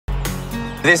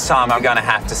This time I'm going to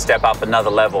have to step up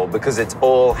another level because it's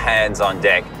all hands on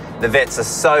deck. The vets are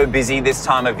so busy this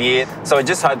time of year, so I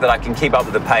just hope that I can keep up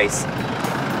with the pace.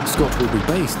 Scott will be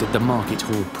based at the Market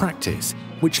Hall practice,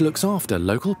 which looks after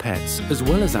local pets as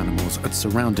well as animals at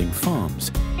surrounding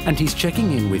farms. And he's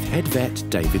checking in with head vet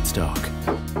David Stark.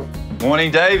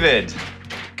 Morning, David.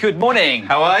 Good morning.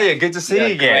 How are you? Good to see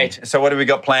you again. Great. So what have we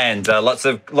got planned? Lots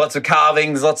of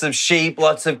calvings, lots of sheep,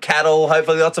 lots of cattle,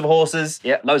 hopefully lots of horses.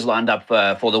 Yeah, loads lined up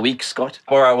for the week, Scott.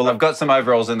 All right, well, I've got some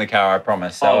overalls in the car, I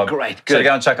promise. So great. Should Good. I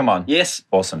go and chuck them on? Yes.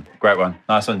 Awesome. Great one.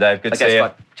 Nice one, Dave. Good to see you.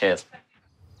 Scott. Cheers.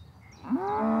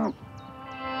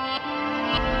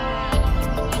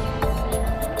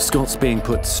 Scott's being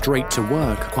put straight to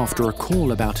work after a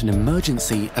call about an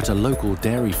emergency at a local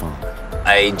dairy farm.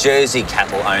 A Jersey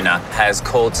cattle owner has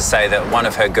called to say that one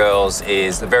of her girls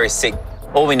is very sick.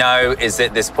 All we know is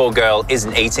that this poor girl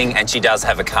isn't eating and she does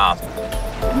have a calf.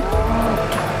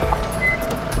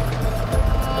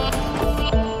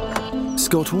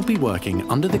 Scott will be working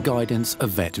under the guidance of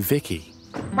vet Vicky.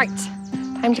 Right,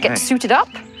 time to get suited up.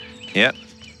 Yep.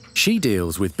 She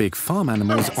deals with big farm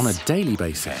animals on a daily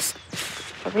basis.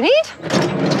 What we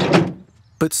need?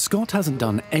 But Scott hasn't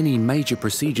done any major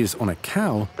procedures on a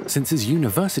cow since his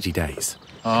university days.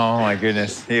 Oh my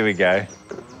goodness, here we go.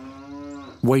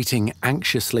 Waiting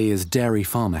anxiously is dairy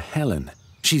farmer Helen.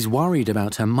 She's worried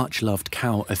about her much-loved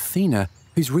cow Athena,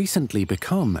 who's recently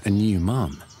become a new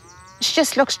mum. She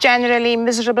just looks generally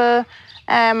miserable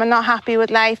and not happy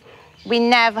with life. We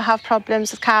never have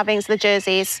problems with calvings, the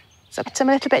Jerseys. So I'm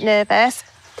a little bit nervous.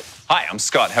 Hi, I'm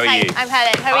Scott. How are Hi, you? I'm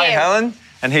Helen. How are you? Hi, Helen.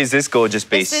 And who's this gorgeous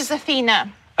beast? This is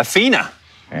Athena. Athena.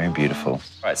 Very beautiful.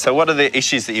 Right, so what are the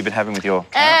issues that you've been having with your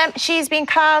cow? She's been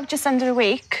calved just under a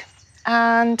week,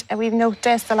 and we've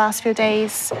noticed the last few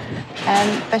days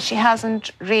that she hasn't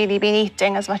really been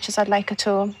eating as much as I'd like her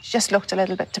to. She just looked a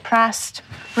little bit depressed.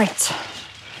 Right.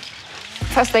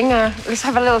 First thing, let's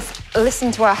have a little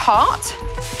listen to her heart.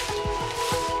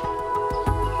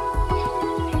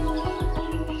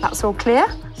 That's all clear.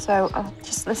 So I'll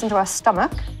just listen to her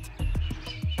stomach.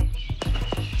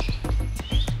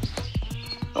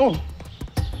 Oh, do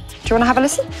you want to have a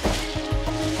listen?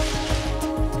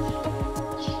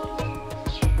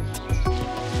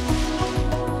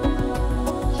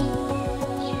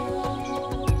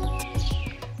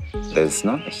 There's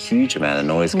not a huge amount of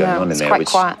noise going on in there.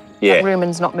 It's quite quiet. Yeah. That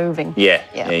rumen's not moving. Yeah.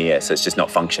 So it's just not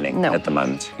functioning No. at the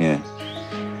moment. Yeah.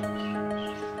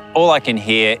 All I can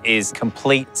hear is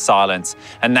complete silence,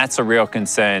 and that's a real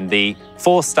concern. The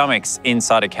 4 stomachs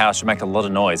inside a cow should make a lot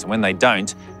of noise, and when they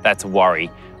don't, that's a worry.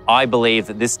 I believe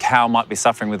that this cow might be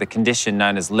suffering with a condition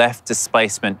known as left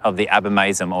displacement of the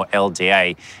abomasum, or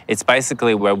LDA. It's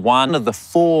basically where one of the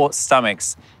 4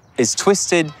 stomachs is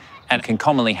twisted and can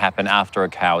commonly happen after a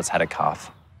cow has had a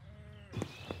calf.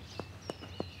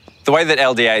 The way that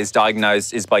LDA is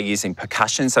diagnosed is by using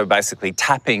percussion, so basically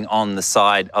tapping on the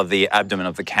side of the abdomen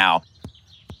of the cow.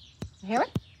 You hear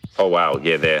it? Oh, wow,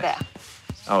 yeah, there. There.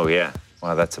 Oh, yeah.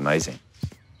 Wow, that's amazing.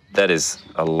 That is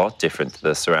a lot different to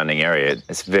the surrounding area.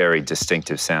 It's very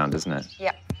distinctive sound, isn't it?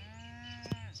 Yeah.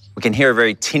 We can hear a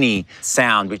very tinny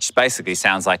sound, which basically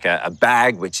sounds like a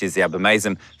bag, which is the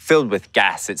abomasum, filled with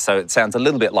gas. So it sounds a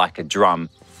little bit like a drum.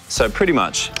 So pretty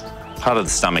much part of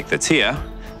the stomach that's here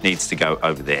needs to go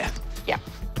over there. Yeah.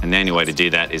 And the only way to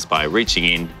do that is by reaching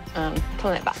in,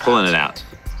 Pulling it back. pulling it out.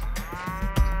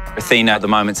 Athena at the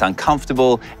moment's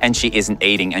uncomfortable and she isn't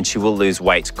eating and she will lose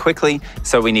weight quickly,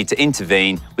 so we need to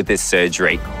intervene with this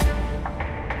surgery.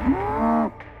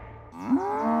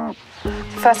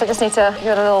 First, I just need to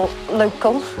get a little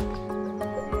local.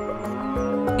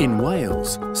 In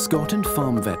Wales, Scott and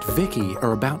farm vet Vicky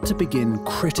are about to begin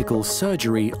critical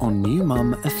surgery on new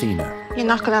mum Athena. You're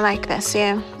not going to like this,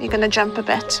 yeah? You're going to jump a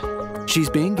bit. She's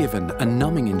being given a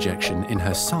numbing injection in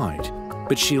her side,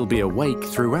 but she'll be awake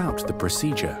throughout the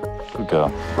procedure. Good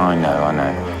girl. I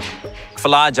know. If a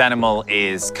large animal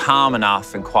is calm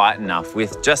enough and quiet enough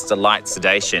with just a light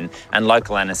sedation and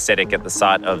local anaesthetic at the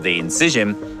site of the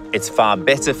incision, it's far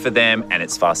better for them and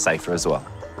it's far safer as well.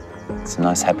 Some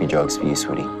nice happy drugs for you,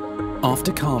 sweetie.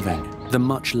 After calving, the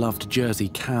much-loved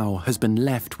Jersey cow has been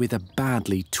left with a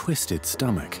badly twisted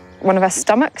stomach. One of her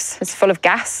stomachs is full of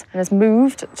gas and has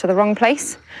moved to the wrong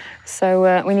place.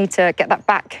 So we need to get that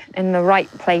back in the right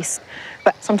place.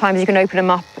 But sometimes you can open them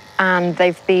up and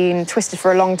they've been twisted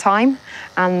for a long time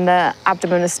and the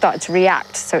abdomen has started to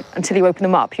react. So until you open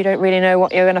them up, you don't really know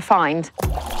what you're going to find.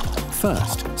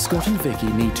 First, Scott and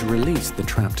Vicky need to release the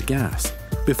trapped gas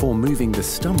before moving the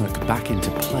stomach back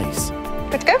into place.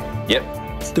 Good to go? Yep.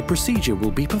 The procedure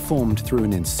will be performed through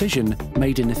an incision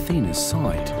made in Athena's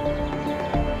side.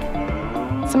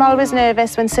 So I'm always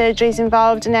nervous when surgery is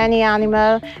involved in any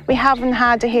animal. We haven't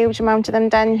had a huge amount of them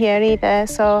done here either,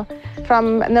 so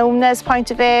from an owner's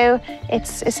point of view,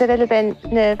 it's a little bit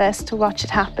nervous to watch it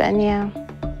happen, yeah.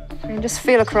 I can just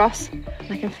feel across.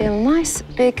 I can feel a nice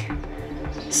big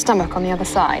stomach on the other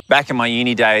side. Back in my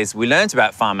uni days, we learned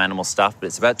about farm animal stuff, but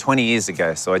it's about 20 years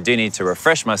ago, so I do need to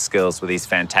refresh my skills with these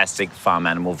fantastic farm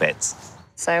animal vets.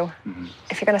 So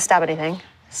if you're going to stab anything,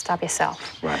 stab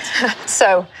yourself. Right.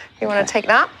 So you want to take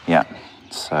that? Yeah.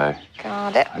 So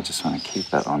Guard it. I just want to keep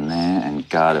that on there and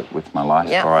guard it with my life.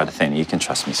 Yeah. All right, Athena, you can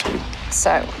trust me, sweetie.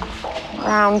 So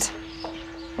round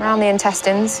the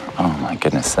intestines. Oh my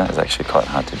goodness, that is actually quite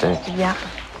hard to do. Yeah.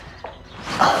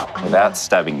 Without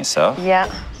stabbing yourself.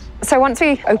 Yeah. So once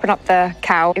we open up the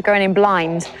cow, you're going in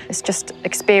blind. It's just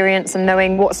experience and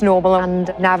knowing what's normal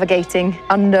and navigating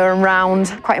under and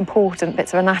round, quite important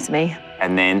bits of anatomy.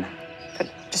 And then? Put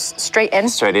just straight in.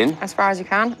 Straight in? As far as you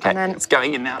can. Okay, And then it's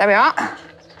going in now. there we are.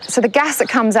 So the gas that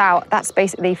comes out, that's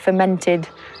basically fermented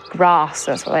grass.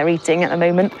 That's what they're eating at the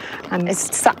moment. And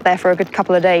it's sat there for a good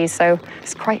couple of days, so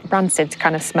it's quite rancid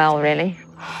kind of smell, really.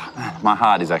 My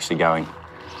heart is actually going,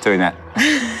 doing that.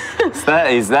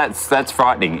 So that's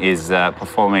frightening, is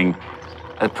performing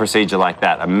a procedure like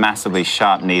that, a massively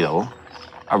sharp needle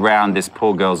around this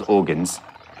poor girl's organs.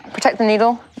 Protect the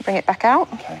needle, bring it back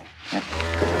out. Okay, yep.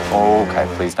 Okay,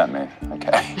 please don't move.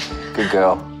 Okay, good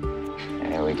girl.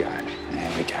 There we go,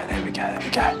 there we go, there we go, there we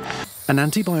go. An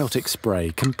antibiotic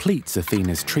spray completes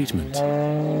Athena's treatment.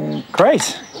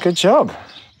 Great, good job.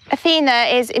 Athena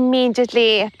is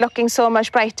immediately looking so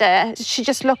much brighter. She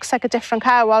just looks like a different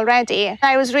cow already.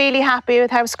 I was really happy with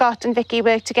how Scott and Vicky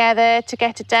worked together to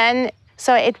get it done.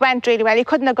 So it went really well. It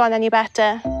couldn't have gone any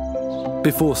better.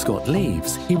 Before Scott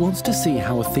leaves, he wants to see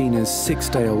how Athena's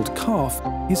 6-day-old calf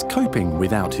is coping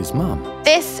without his mum.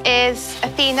 This is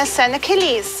Athena's son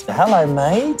Achilles. Hello,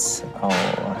 mates. Oh,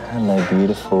 hello,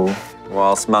 beautiful.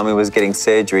 Whilst Mummy was getting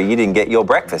surgery, you didn't get your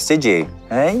breakfast, did you?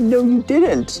 Hey, no, you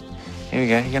didn't. Here we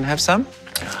go. You gonna have some?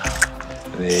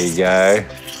 There you go.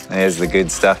 There's the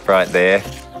good stuff right there.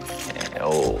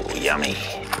 Oh, yummy.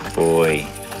 Good boy.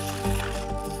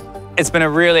 It's been a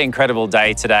really incredible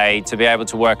day today to be able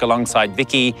to work alongside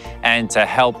Vicky and to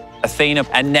help Athena,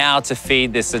 and now to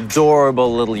feed this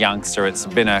adorable little youngster. It's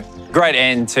been a great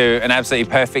end to an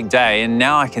absolutely perfect day, and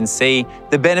now I can see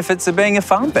the benefits of being a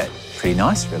farm vet. Pretty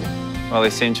nice, really. Well, they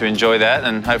seem to enjoy that,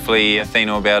 and hopefully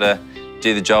Athena will be able to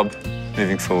do the job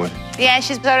moving forward. Yeah,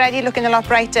 she's already looking a lot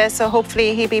brighter, so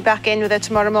hopefully he'll be back in with her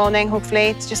tomorrow morning,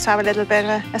 hopefully, to just have a little bit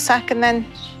of a suck, and then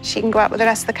she can go out with the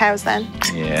rest of the cows then.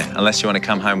 Yeah, unless you want to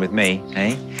come home with me,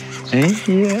 eh? Eh?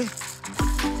 Yeah.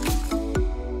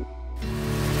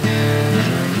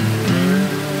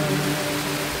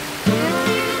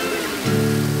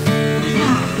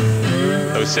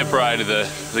 So we separated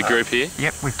the group here.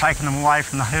 Yep, we've taken them away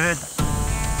from the herd.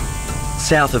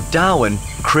 South of Darwin,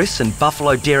 Chris and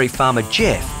Buffalo dairy farmer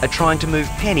Jeff are trying to move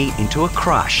Penny into a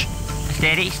crush.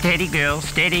 Steady, steady girl,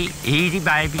 steady, easy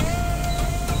baby.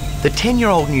 The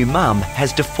 10-year-old new mum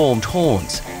has deformed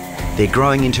horns. They're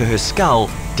growing into her skull,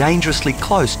 dangerously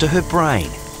close to her brain.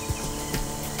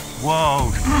 Whoa,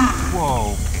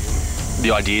 whoa. The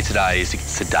idea today is to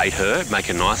sedate her, make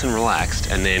her nice and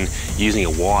relaxed, and then using a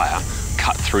wire,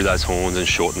 cut through those horns and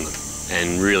shorten them,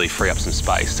 and really free up some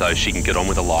space so she can get on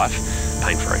with her life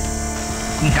pain-free.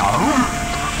 No.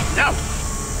 No.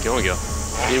 Go on, girl.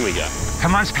 In we go.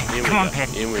 Come on, Pet. In we Come on, go.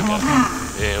 Pet. In we Come go. on, Pet.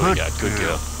 There we go. Good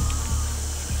girl.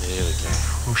 There we go.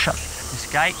 We'll shut this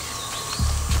gate.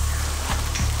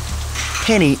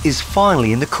 Penny is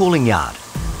finally in the cooling yard,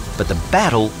 but the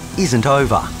battle isn't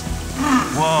over.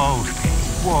 Whoa, Pet.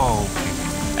 Whoa.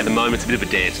 At the moment, it's a bit of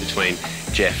a dance between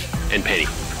Jeff and Penny.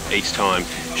 Each time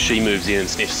she moves in and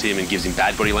sniffs him and gives him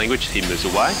bad body language, he moves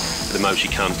away. At the moment she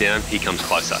calms down, he comes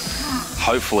closer.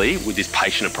 Hopefully, with this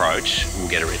patient approach, we'll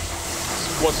get her in.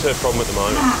 What's her problem at the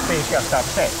moment? She's just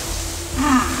upset.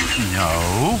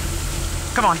 No.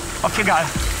 Come on, off you go.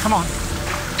 Come on.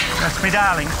 That's me,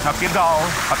 darling. Up you go.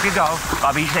 Up you go.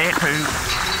 Bobby's there too.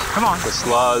 Come on. We're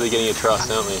slowly getting her trust,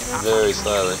 aren't we? Very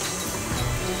slowly.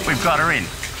 We've got her in.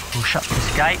 We'll shut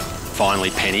this gate.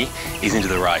 Finally, Penny is into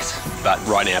the race, but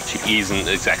right now she isn't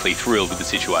exactly thrilled with the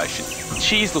situation.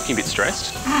 She's looking a bit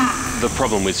stressed. The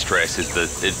problem with stress is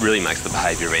that it really makes the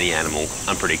behaviour of any animal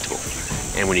unpredictable.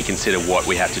 And when you consider what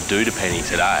we have to do to Penny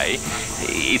today,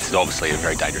 it's obviously a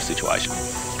very dangerous situation.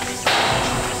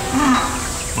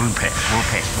 Whoa, Pet. Whoa,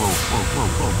 Pet. Whoa, whoa, whoa,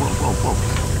 whoa, whoa, whoa,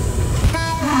 whoa.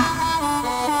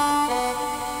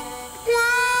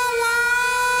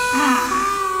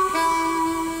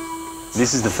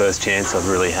 This is the first chance I've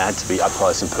really had to be up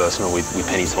close and personal with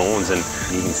Penny's horns, and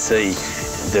you can see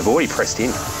They've already pressed in,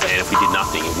 and if we did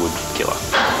nothing, it would kill her.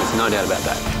 There's no doubt about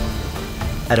that.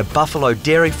 At a buffalo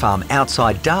dairy farm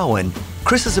outside Darwin,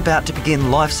 Chris is about to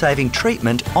begin life-saving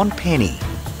treatment on Penny.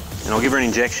 And I'll give her an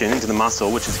injection into the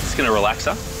muscle, which is just going to relax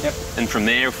her. Yep. And from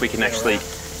there, if we can actually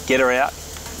get her out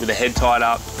with her head tied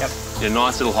up, in a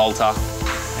nice little halter,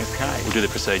 we'll do the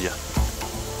procedure.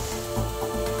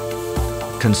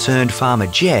 Concerned farmer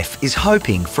Jeff is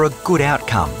hoping for a good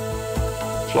outcome.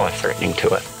 It's life-threatening to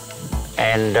her.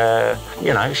 And,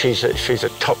 you know, she's a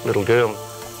top little girl.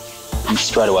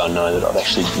 Straight away I know that I've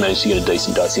actually managed to get a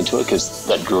decent dose into it because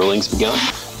that drooling's begun.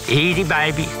 Easy,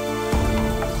 baby.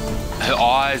 Her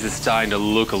eyes are starting to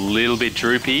look a little bit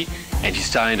droopy and she's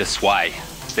starting to sway.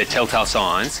 They're telltale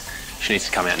signs. She needs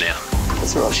to come out now.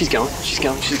 That's all right, she's going, she's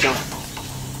going, she's going.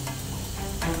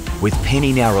 With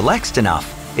Penny now relaxed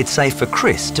enough, it's safe for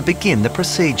Chris to begin the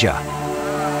procedure.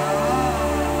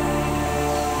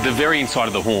 The very inside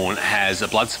of the horn has a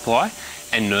blood supply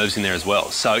and nerves in there as well.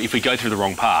 So if we go through the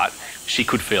wrong part, she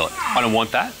could feel it. I don't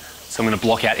want that, so I'm going to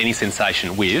block out any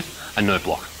sensation with a nerve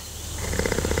block.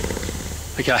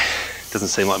 Okay, doesn't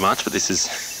seem like much, but this is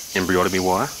embryotomy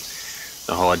wire.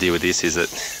 The whole idea with this is it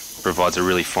provides a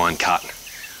really fine cut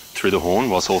through the horn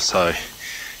whilst also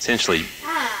essentially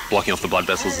blocking off the blood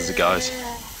vessels as it goes.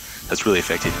 That's really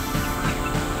effective.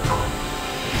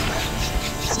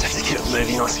 Just have to keep it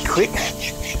moving nice and quick.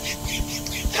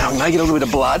 We may get a little bit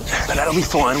of blood, but that'll be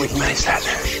fine, we can manage that.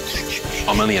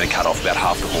 I'm only going to cut off about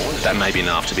half the horn. That may be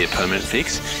enough to be a permanent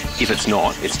fix. If it's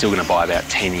not, it's still going to buy about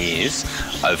 10 years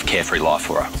of carefree life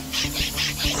for her.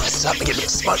 It's starting to get a bit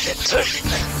of smoke there too.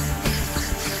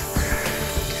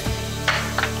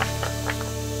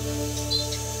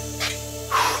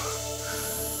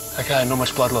 Okay, not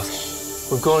much blood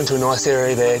loss. We've gone into a nice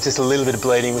area there, just a little bit of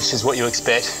bleeding, which is what you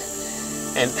expect.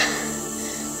 And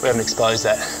we haven't exposed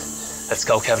that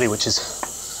skull cavity, which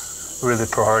is really the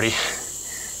priority.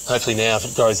 Hopefully now, if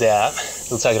it grows out,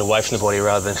 it'll take it away from the body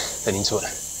rather than into it.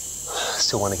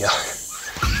 Still want to go.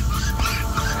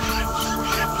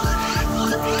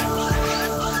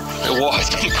 The wire's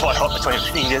getting quite hot between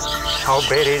the fingers. I'll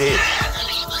bet it is.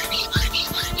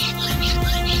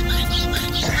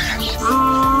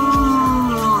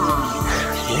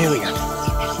 Here we go.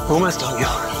 Almost done,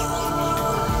 girl.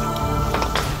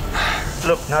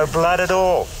 Look, no blood at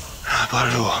all. No blood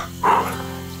at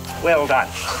all. Well done.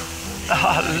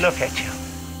 Oh, look at you.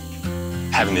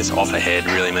 Having this off her head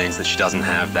really means that she doesn't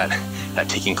have that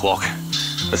ticking clock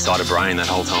beside her brain that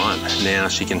whole time. Now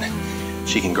she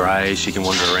can graze, she can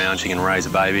wander around, she can raise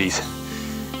her babies,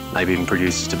 maybe even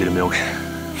produce just a bit of milk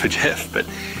for Jeff, but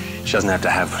she doesn't have to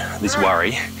have this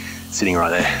worry sitting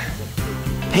right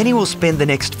there. Penny will spend the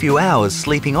next few hours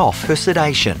sleeping off her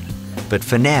sedation. But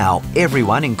for now,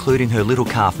 everyone, including her little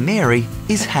calf Mary,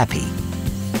 is happy.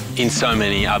 In so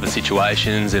many other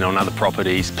situations and on other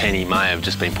properties, Penny may have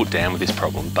just been put down with this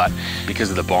problem, but because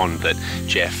of the bond that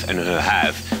Jeff and her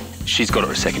have, she's got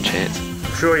her a second chance.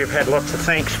 I'm sure you've had lots of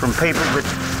thanks from people, but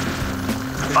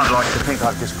I'd like to think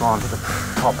I've just gone to the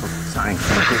top of saying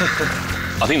thank you.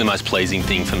 I think the most pleasing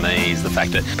thing for me is the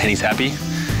fact that Penny's happy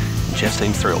and Jeff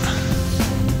seems thrilled.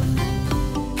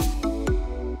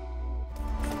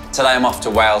 Today I'm off to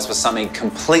Wales for something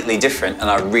completely different and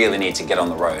I really need to get on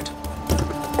the road.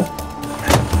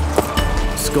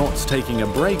 Scott's taking a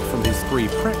break from his 3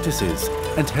 practices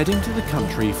and heading to the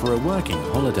country for a working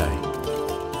holiday.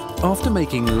 After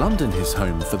making London his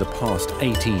home for the past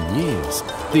 18 years,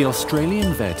 the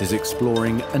Australian vet is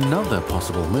exploring another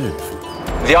possible move.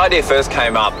 The idea first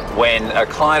came up when a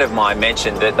client of mine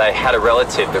mentioned that they had a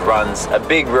relative that runs a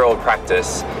big rural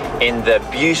practice in the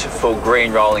beautiful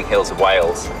green rolling hills of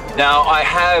Wales. Now, I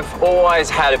have always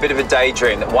had a bit of a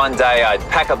daydream that one day I'd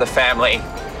pack up the family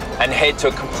and head to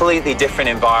a completely different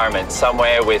environment,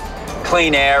 somewhere with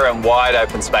clean air and wide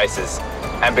open spaces,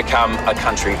 and become a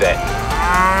country vet.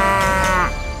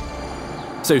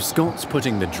 So Scott's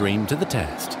putting the dream to the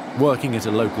test, working at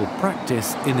a local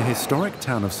practice in the historic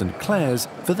town of St Clair's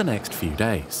for the next few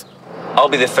days. I'll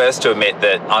be the first to admit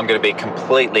that I'm going to be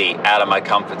completely out of my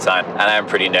comfort zone, and I'm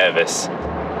pretty nervous.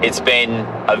 It's been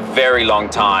a very long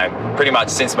time, pretty much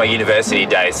since my university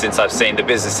days, since I've seen the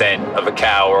business end of a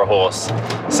cow or a horse.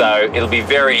 So it'll be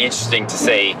very interesting to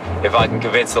see if I can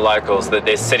convince the locals that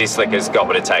this city slicker's got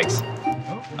what it takes.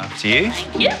 Up to you.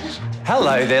 Yeah.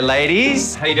 Hello there,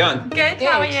 ladies. How you doing? Good,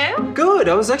 how are you? Good.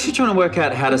 I was actually trying to work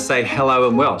out how to say hello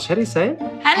in Welsh. How do you say it?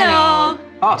 Hello.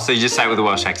 Oh, so you just say it with a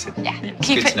Welsh accent? Yeah,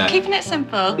 keeping it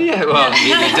simple. Yeah, well,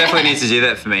 you definitely need to do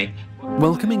that for me.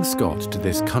 Welcoming Scott to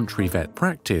this country vet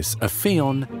practice are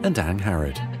Fionn and Anne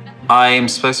Harrod. I am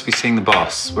supposed to be seeing the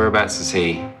boss. Whereabouts is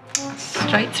he?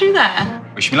 Straight through there.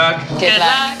 Wish me luck. Good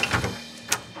luck.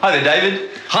 Hi there, David.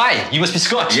 Hi, you must be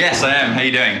Scott. Yes, I am. How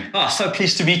you doing? Oh, so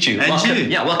pleased to meet you. And welcome. you.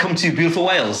 Yeah, welcome to beautiful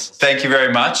Wales. Thank you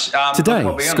very much. Today,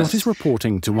 I'll be Scott honest. is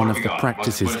reporting to one of the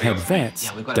practice's head vets,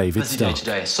 Yeah, we've got David a busy day Stark.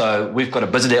 today. So we've got a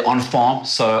busy day on farm,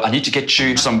 so I need to get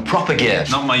you some proper gear.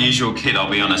 Not my usual kit, I'll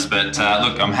be honest, but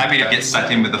look, I'm happy to get stuck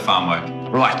in with the farm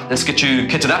work. Right, let's get you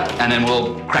kitted up and then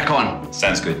we'll crack on.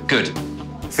 Sounds good. Good.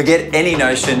 Forget any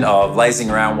notion of lazing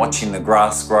around watching the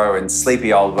grass grow in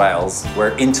sleepy old Wales.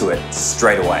 We're into it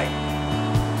straight away.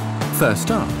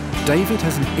 First up, David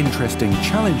has an interesting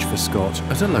challenge for Scott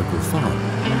at a local farm.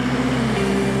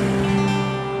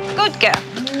 Good girl.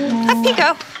 Up you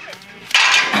go.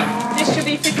 This should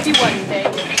be 51,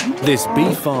 Dave. This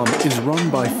bee farm is run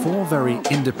by 4 very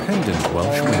independent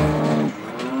Welsh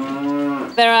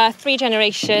women. There are 3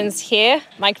 generations here.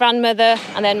 My grandmother,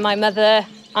 and then my mother,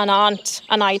 an aunt,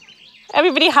 and I.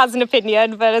 Everybody has an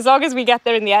opinion, but as long as we get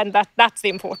there in the end, that's the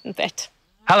important bit.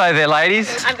 Hello there,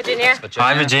 ladies. I'm Virginia.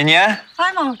 Hi, Virginia.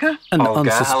 Hi, Marga. An Olga,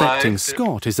 unsuspecting hello.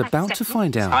 Scott is about to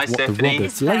find out Hi, what the Stephanie.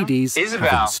 Roberts ladies have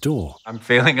Isabel. in store. I'm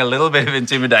feeling a little bit of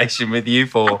intimidation with you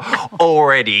 4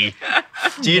 already.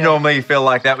 Do you normally feel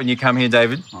like that when you come here,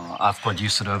 David? Oh, I've got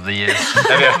used to it over the years.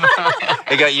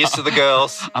 You got used to the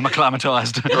girls. I'm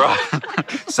acclimatised. Right.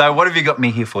 So what have you got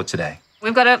me here for today?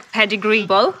 We've got a pedigree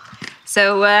bull,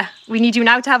 so we need you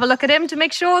now to have a look at him to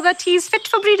make sure that he's fit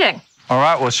for breeding. All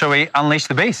right, well, shall we unleash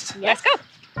the beast? Let's go.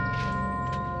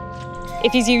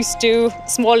 If he's used to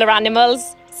smaller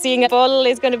animals, seeing a bull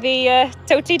is going to be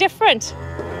totally different.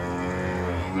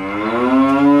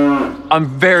 I'm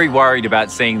very worried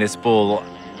about seeing this bull.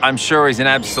 I'm sure he's an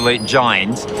absolute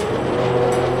giant.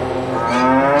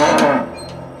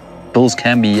 Bulls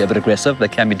can be a bit aggressive, they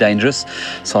can be dangerous,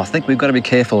 so I think we've got to be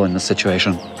careful in this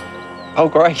situation. Oh,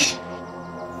 great.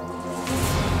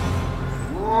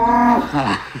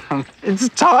 It's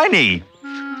tiny.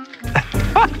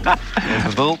 There's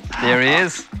the bull, there he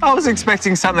is. I was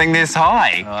expecting something this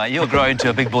high. You'll grow into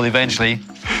a big bull eventually.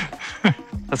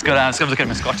 Let's go down, let's go look at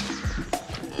him, Scott.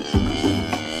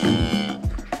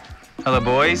 Hello,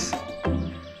 boys.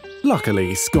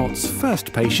 Luckily, Scott's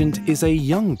first patient is a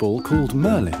young bull called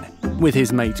Merlin, with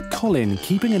his mate Colin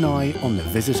keeping an eye on the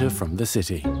visitor from the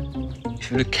city. If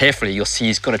you look carefully, you'll see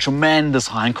he's got a tremendous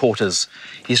hindquarters.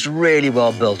 He's really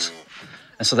well built.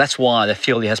 And so that's why they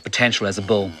feel he has potential as a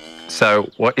bull. So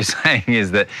what you're saying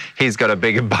is that he's got a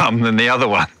bigger bum than the other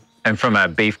one. And from a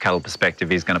beef cattle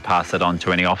perspective, he's going to pass it on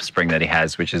to any offspring that he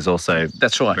has, which is also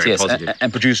That's right, very yes, positive.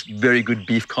 and produce very good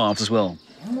beef calves as well.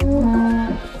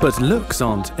 But looks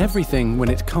aren't everything when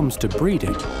it comes to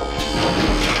breeding.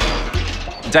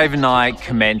 Dave and I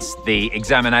commenced the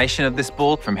examination of this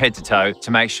bull from head to toe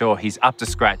to make sure he's up to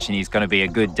scratch and he's going to be a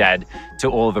good dad to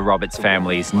all of the Roberts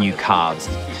family's new calves.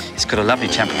 He's got a lovely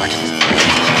temperament.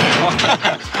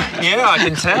 Yeah, I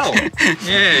can tell.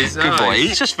 Yeah, he's Good boy.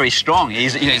 He's just very strong.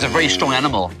 He's a very strong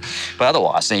animal. But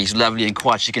otherwise, he's lovely and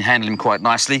quiet. You can handle him quite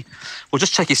nicely. We'll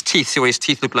just check his teeth, see what his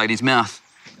teeth look like in his mouth.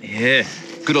 Yeah.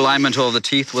 Good alignment of the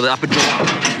teeth with the upper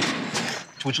jaw.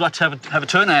 Would you like to have a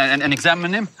turn and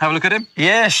examine him? Have a look at him?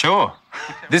 Yeah, sure.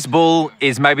 This bull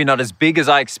is maybe not as big as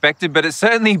I expected, but it's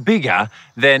certainly bigger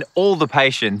than all the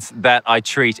patients that I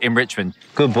treat in Richmond.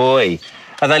 Good boy.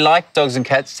 Are they like dogs and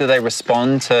cats? Do they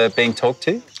respond to being talked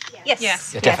to? Yes.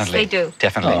 Yeah, definitely. Yes, they do.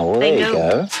 Definitely. Oh, well, They there you know.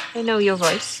 go. They know your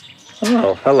voice.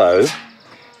 Oh, hello.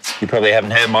 You probably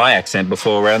haven't heard my accent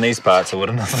before around these parts, I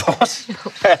wouldn't have thought.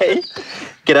 Hey.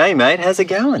 G'day, mate. How's it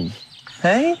going?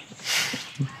 Hey?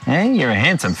 Hey, you're a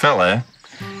handsome fella.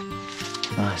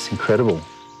 Nice, incredible.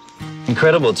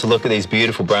 Incredible to look at these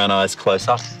beautiful brown eyes close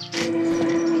up.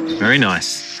 Very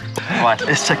nice. Right,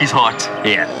 let's check his height.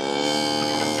 Yeah.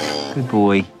 Good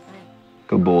boy.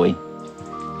 Good boy.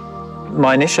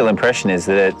 My initial impression is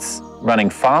that it's running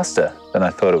faster than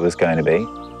I thought it was going to be.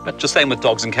 But just same with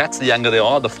dogs and cats, the younger they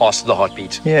are, the faster the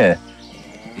heartbeat. Yeah.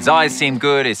 His eyes seem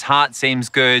good, his heart seems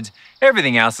good,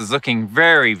 everything else is looking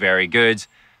very, very good.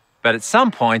 But at some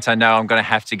point, I know I'm going to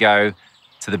have to go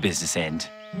to the business end.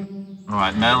 All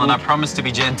right, Merlin, I promise to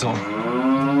be gentle.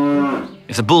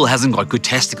 If the bull hasn't got good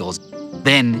testicles,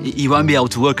 then he won't be able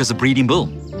to work as a breeding bull.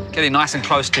 Getting nice and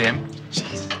close to him.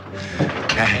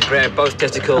 Okay, grab both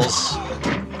testicles.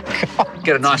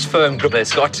 Get a nice firm grip there,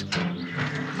 Scott.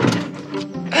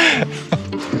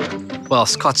 Well,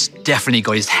 Scott's definitely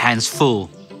got his hands full,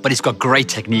 but he's got great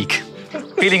technique.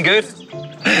 Feeling good?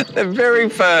 They're very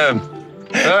firm.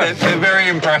 They're very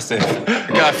impressive.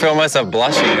 I feel myself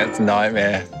blushing. It's a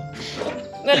nightmare.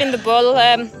 Merlin the bull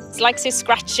likes his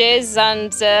scratches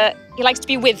and he likes to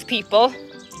be with people.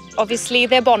 Obviously,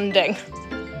 they're bonding.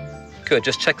 Good,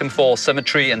 just check them for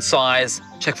symmetry and size.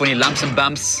 Check for any lumps and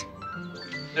bumps.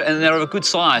 And they're of a good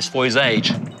size for his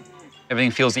age.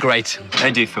 Everything feels great. They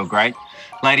do feel great.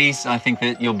 Ladies, I think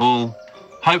that your bull,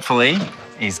 hopefully,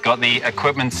 he's got the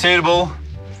equipment suitable.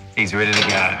 He's ready to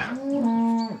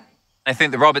go. I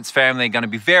think the Roberts family are going to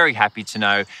be very happy to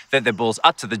know that their bull's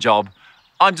up to the job.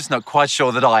 I'm just not quite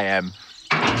sure that I am.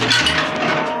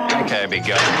 Okay, big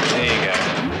guy. There you go.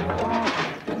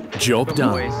 Job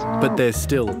done, but there's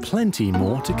still plenty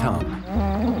more to come.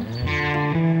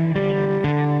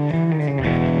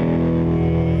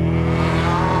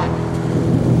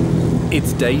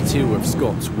 It's day 2 of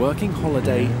Scott's working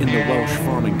holiday in the Welsh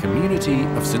farming community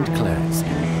of St Clair's,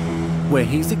 where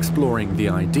he's exploring the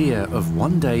idea of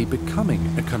one day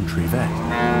becoming a country vet.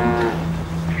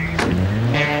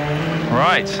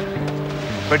 Right.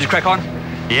 Ready to crack on?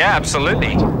 Yeah,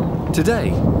 absolutely.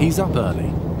 Today, he's up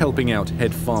early, helping out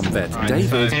head farm vet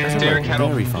David at a local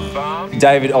dairy farm.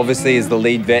 David obviously is the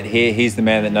lead vet here. He's the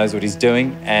man that knows what he's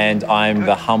doing, and I'm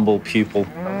the humble pupil.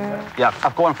 Yeah,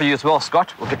 I've got one for you as well,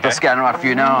 Scott. We'll get the scanner out for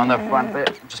you now on the front there.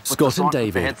 Scott and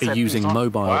David are using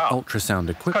mobile ultrasound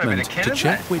equipment to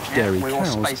check which dairy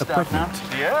cows are pregnant.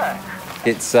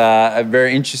 It's a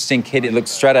very interesting kit. It looks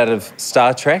straight out of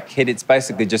Star Trek kit. It's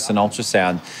basically just an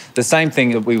ultrasound. The same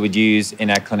thing that we would use in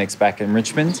our clinics back in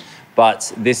Richmond,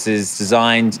 but this is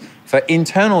designed for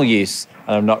internal use.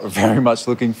 And I'm not very much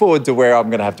looking forward to where I'm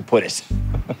going to have to put it.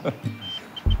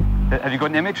 Have you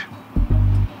got an image?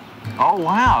 Oh,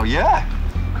 wow, yeah.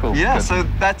 Cool. Yeah, good. so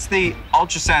that's the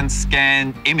ultrasound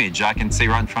scan image I can see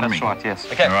right in front of me. That's right, yes.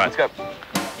 Okay, right. let's go.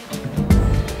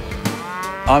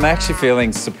 I'm actually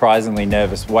feeling surprisingly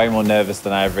nervous, way more nervous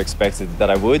than I ever expected that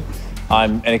I would.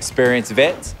 I'm an experienced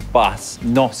vet, but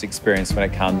not experienced when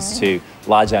it comes to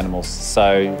large animals.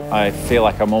 So I feel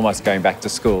like I'm almost going back to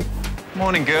school.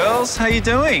 Morning, girls. How you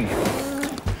doing?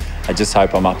 I just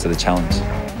hope I'm up to the challenge.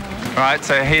 All right,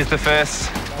 so here's the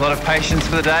first lot of patience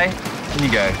for the day. In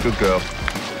you go. Good girl.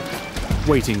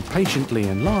 Waiting patiently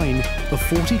in line are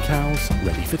 40 cows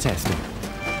ready for testing.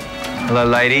 Hello,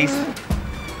 ladies.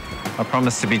 I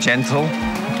promise to be gentle.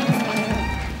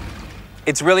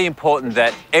 It's really important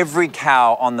that every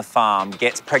cow on the farm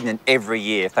gets pregnant every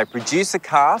year. If they produce a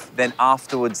calf, then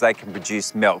afterwards they can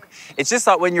produce milk. It's just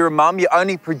like when you're a mum, you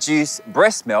only produce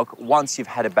breast milk once you've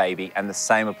had a baby, and the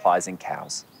same applies in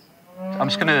cows. I'm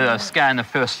just going to scan the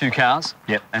first few cows.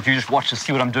 Yep. And if you just watch to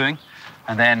see what I'm doing,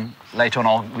 and then later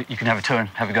on you can have a turn,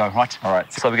 have a go, right? All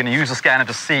right. So we're going to use the scanner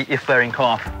to see if they're in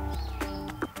calf.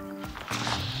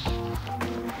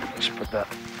 Just put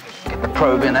get the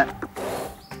probe in there.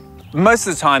 Most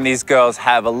of the time, these girls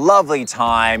have a lovely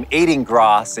time eating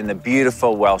grass in the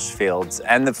beautiful Welsh fields.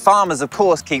 And the farmers, of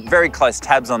course, keep very close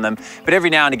tabs on them. But every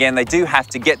now and again, they do have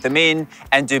to get them in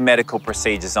and do medical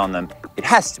procedures on them. It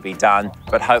has to be done,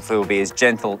 but hopefully we'll be as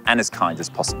gentle and as kind as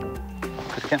possible.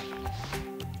 Good again.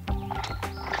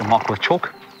 Mark with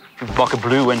chalk. Mark a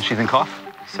blue when she's in calf.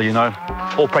 So you know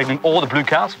all the blue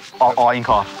cows are in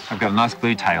calf. I've got a nice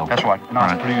blue tail. That's right.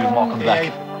 Nice blue mark on the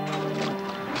back.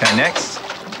 Okay, next.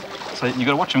 So you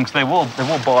got to watch them because they will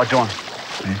barge on.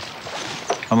 Yeah.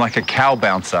 I'm like a cow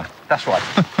bouncer. That's right.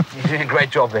 You're doing a great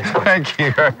job there. Thank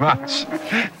you very much.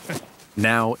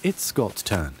 Now it's Scott's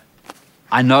turn.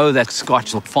 I know that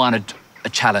Scott will find it a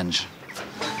challenge.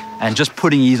 And just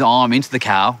putting his arm into the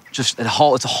cow, it's a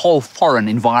whole foreign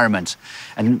environment.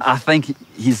 And I think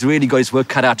he's really got his work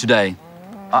cut out today.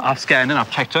 I've scanned and I've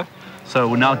checked her. So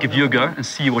we'll now give you a go and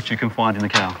see what you can find in the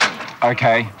cow.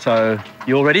 Okay. So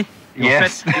you all ready?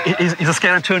 Yes. Is the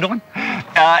scanner turned on?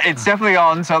 It's definitely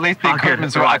on, so at least the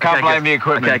equipment's right. I can't blame the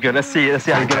equipment. Okay, good. Let's see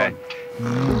how you go.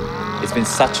 It's been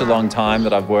such a long time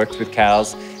that I've worked with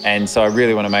cows, and so I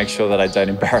really want to make sure that I don't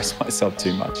embarrass myself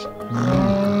too much.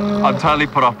 I'm totally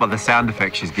put off by the sound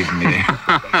effect she's giving me there.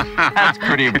 That's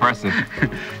pretty impressive.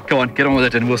 Come on, get on with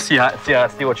it, and we'll see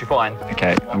what you find.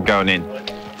 Okay, I'm going in.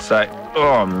 So,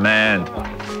 oh man.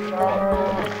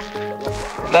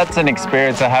 That's an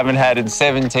experience I haven't had in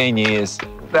 17 years.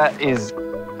 That is,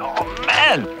 oh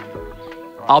man.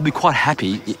 I'll be quite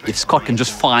happy if Scott can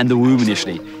just find the womb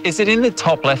initially. Is it in the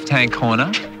top left-hand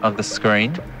corner of the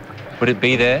screen? Would it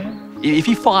be there? If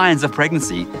he finds a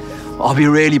pregnancy, I'll be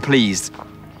really pleased.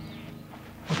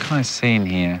 What can I see in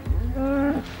here?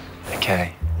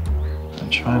 Okay, I'm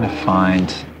trying to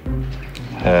find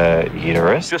her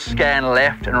uterus. Just scan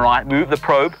left and right. Move the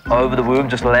probe over the womb,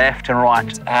 just left and right.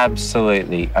 It's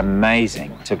absolutely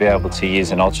amazing to be able to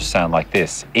use an ultrasound like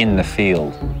this in the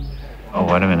field.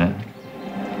 Oh, wait a minute.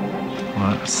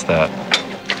 What's that?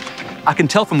 I can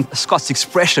tell from Scott's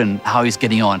expression how he's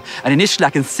getting on. And initially I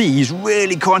can see he's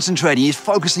really concentrating, he's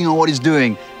focusing on what he's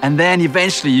doing. And then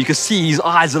eventually you can see his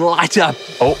eyes light up.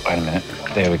 Oh, wait a minute.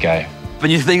 There we go.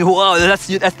 And you think, wow, that's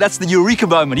the eureka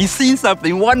moment. He's seen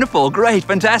something wonderful, great,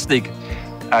 fantastic.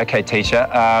 Okay, teacher,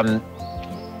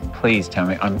 please tell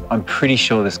me, I'm pretty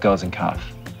sure this girl's in calf.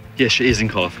 Yes, she is in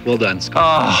calf. Well done, Scott.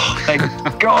 Oh, thank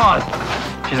God.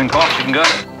 She's in calf, she can go.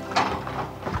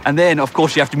 And then, of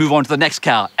course, you have to move on to the next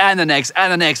cow, and the next,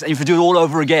 and the next, and you have to do it all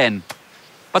over again.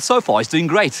 But so far, he's doing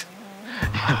great.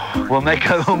 We'll make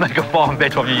a farm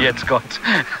bet of you yet, Scott.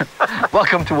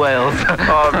 Welcome to Wales.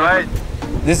 Oh, mate.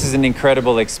 This is an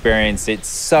incredible experience. It's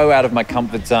so out of my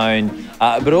comfort zone,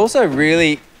 but also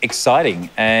really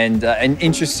exciting and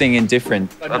interesting and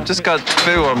different. I've just got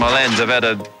poo on my lens. I've had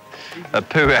a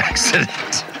poo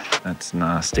accident. That's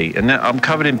nasty. And now I'm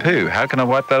covered in poo. How can I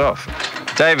wipe that off?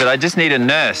 David, I just need a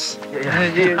nurse.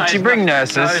 Do you bring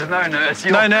nurses? No, there's no nurse.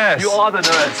 No nurse. You are the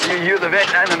nurse. You're the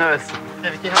vet and the nurse.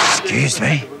 Excuse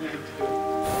me.